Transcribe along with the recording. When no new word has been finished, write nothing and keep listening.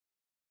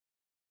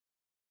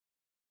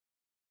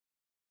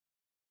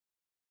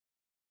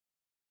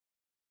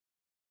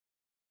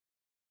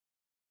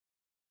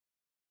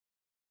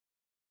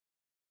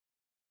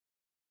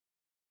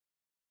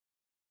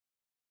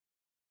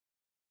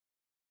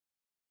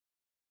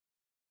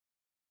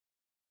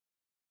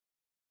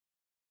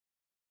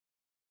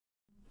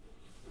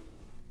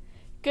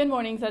Good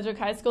morning, Sedgwick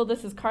High School.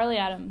 This is Carly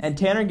Adams. And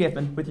Tanner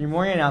Giffen with your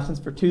morning announcements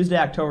for Tuesday,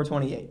 October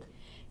 28th.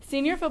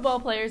 Senior football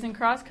players and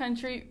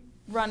cross-country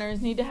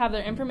runners need to have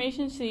their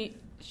information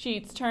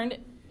sheets turned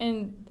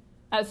in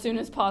as soon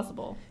as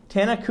possible.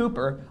 Tana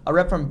Cooper, a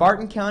rep from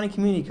Barton County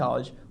Community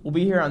College, will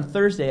be here on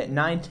Thursday at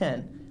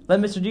 9:10.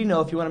 Let Mr. D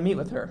know if you want to meet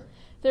with her.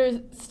 There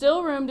is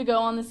still room to go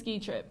on the ski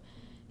trip.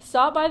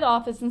 Stop by the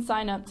office and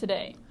sign up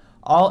today.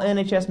 All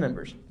NHS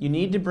members, you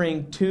need to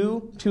bring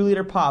two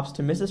 2-liter pops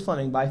to Mrs.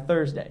 Fleming by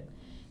Thursday.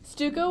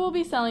 Stuco will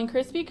be selling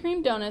Krispy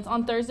Kreme donuts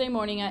on Thursday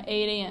morning at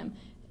 8 a.m.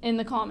 in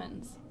the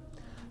Commons.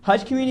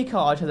 Hutch Community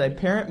College has a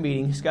parent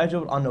meeting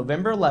scheduled on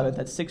November 11th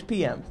at 6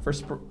 p.m. for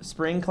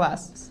spring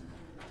classes.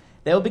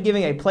 They will be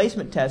giving a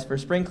placement test for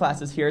spring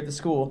classes here at the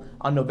school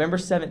on November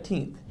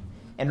 17th.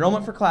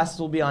 Enrollment for classes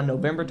will be on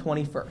November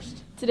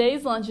 21st.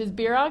 Today's lunch is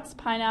Burox,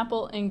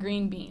 pineapple, and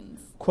green beans.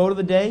 Quote of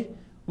the day,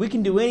 we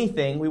can do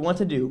anything we want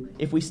to do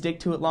if we stick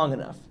to it long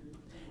enough.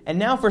 And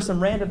now for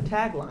some random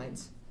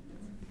taglines.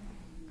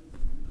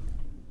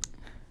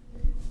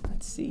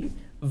 Let's see.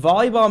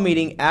 Volleyball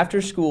meeting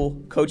after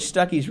school, Coach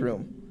Stuckey's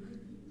room.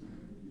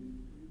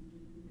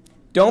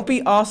 Don't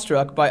be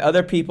awestruck by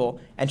other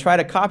people and try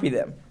to copy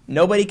them.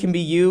 Nobody can be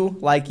you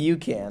like you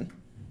can.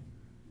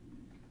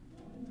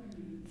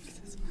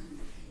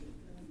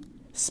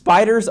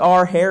 Spiders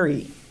are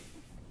hairy.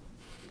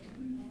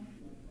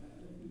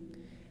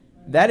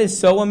 That is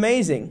so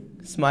amazing.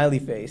 Smiley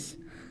face.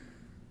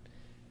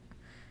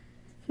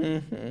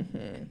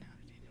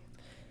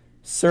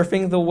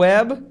 Surfing the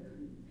web.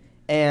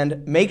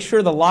 And make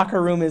sure the locker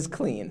room is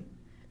clean.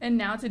 And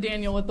now to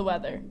Daniel with the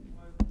weather.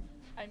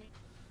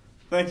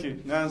 Thank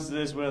you. Now is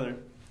today's weather.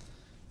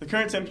 The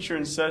current temperature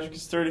in Sedgwick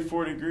is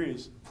 34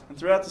 degrees. And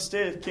throughout the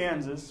state of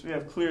Kansas, we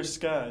have clear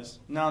skies.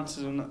 Now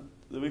to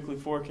the weekly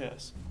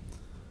forecast.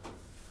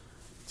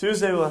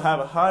 Tuesday we'll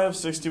have a high of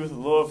 60 with a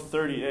low of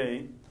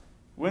 38.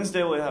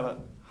 Wednesday we'll have a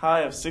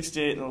high of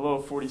 68 and a low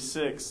of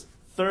 46.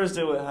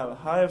 Thursday we'll have a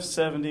high of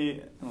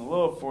 70 and a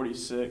low of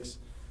 46.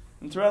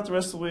 And throughout the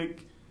rest of the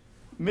week,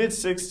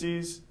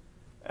 mid-60s,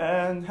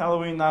 and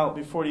Halloween night will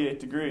be 48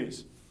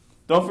 degrees.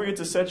 Don't forget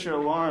to set your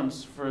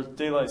alarms for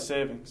daylight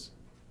savings.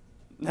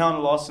 Now on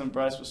to Lawson and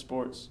Bryce with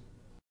sports.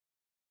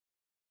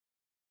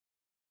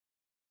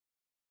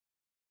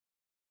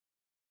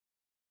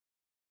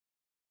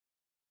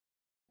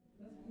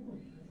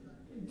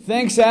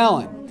 Thanks,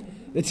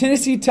 Alan. The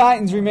Tennessee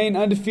Titans remain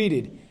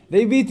undefeated.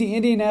 They beat the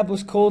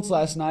Indianapolis Colts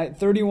last night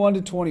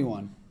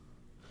 31-21.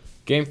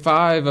 Game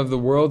 5 of the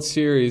World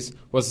Series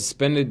was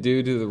suspended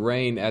due to the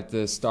rain at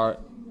the start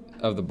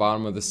of the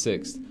bottom of the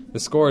 6th. The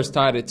score is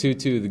tied at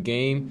 2-2. The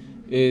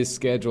game is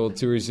scheduled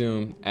to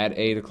resume at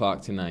 8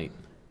 o'clock tonight.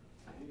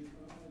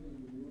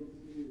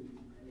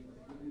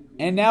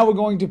 And now we're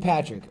going to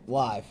Patrick,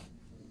 live.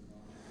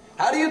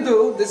 How do you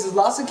do? This is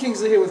Lawson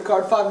Kingsley here with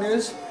Card 5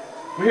 News.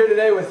 We're here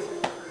today with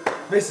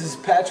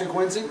Mrs. Patrick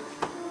Winsing.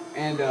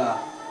 And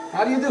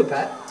how do you do,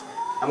 Pat?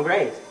 I'm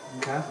great.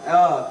 Okay.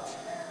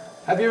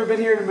 Have you ever been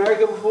here in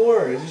America before,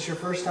 or is this your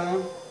first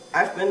time?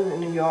 I've been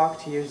in New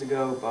York 2 years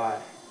ago, but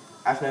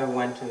I've never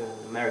went to an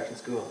American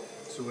school.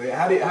 So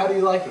how do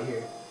you like it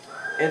here?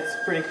 It's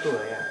pretty cool,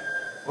 yeah.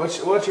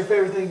 What's your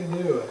favorite thing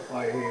to do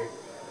while you're here?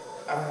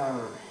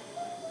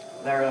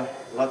 There are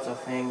lots of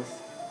things.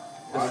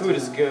 The food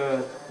is good.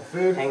 The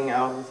food? Hanging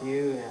out with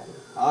you and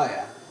Oh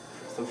yeah.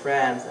 some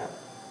friends and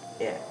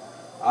yeah.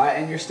 Alright,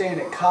 and you're staying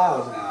at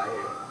Kyle's now, I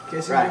hear.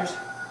 Kissing Right. yours?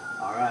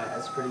 Alright,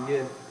 that's pretty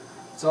good.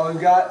 That's all we've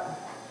got.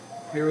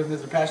 Here with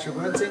Mr. Patrick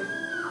Winsing.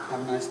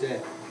 Have a nice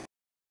day.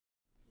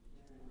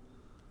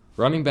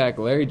 Running back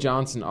Larry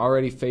Johnson,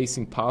 already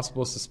facing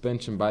possible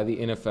suspension by the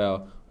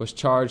NFL, was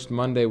charged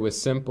Monday with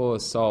simple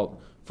assault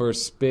for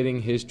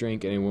spitting his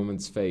drink in a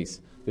woman's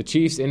face. The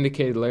Chiefs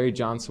indicated Larry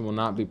Johnson will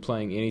not be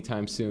playing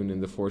anytime soon in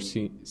the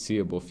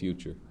foreseeable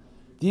future.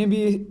 The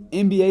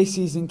NBA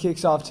season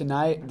kicks off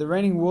tonight. The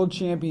reigning world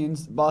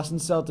champions, Boston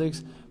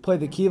Celtics, play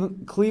the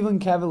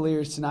Cleveland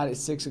Cavaliers tonight at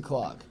 6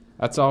 o'clock.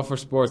 That's all for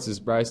sports. This is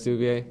Bryce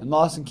Duvier. And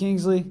Lawson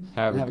Kingsley.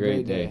 Have a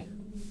great day.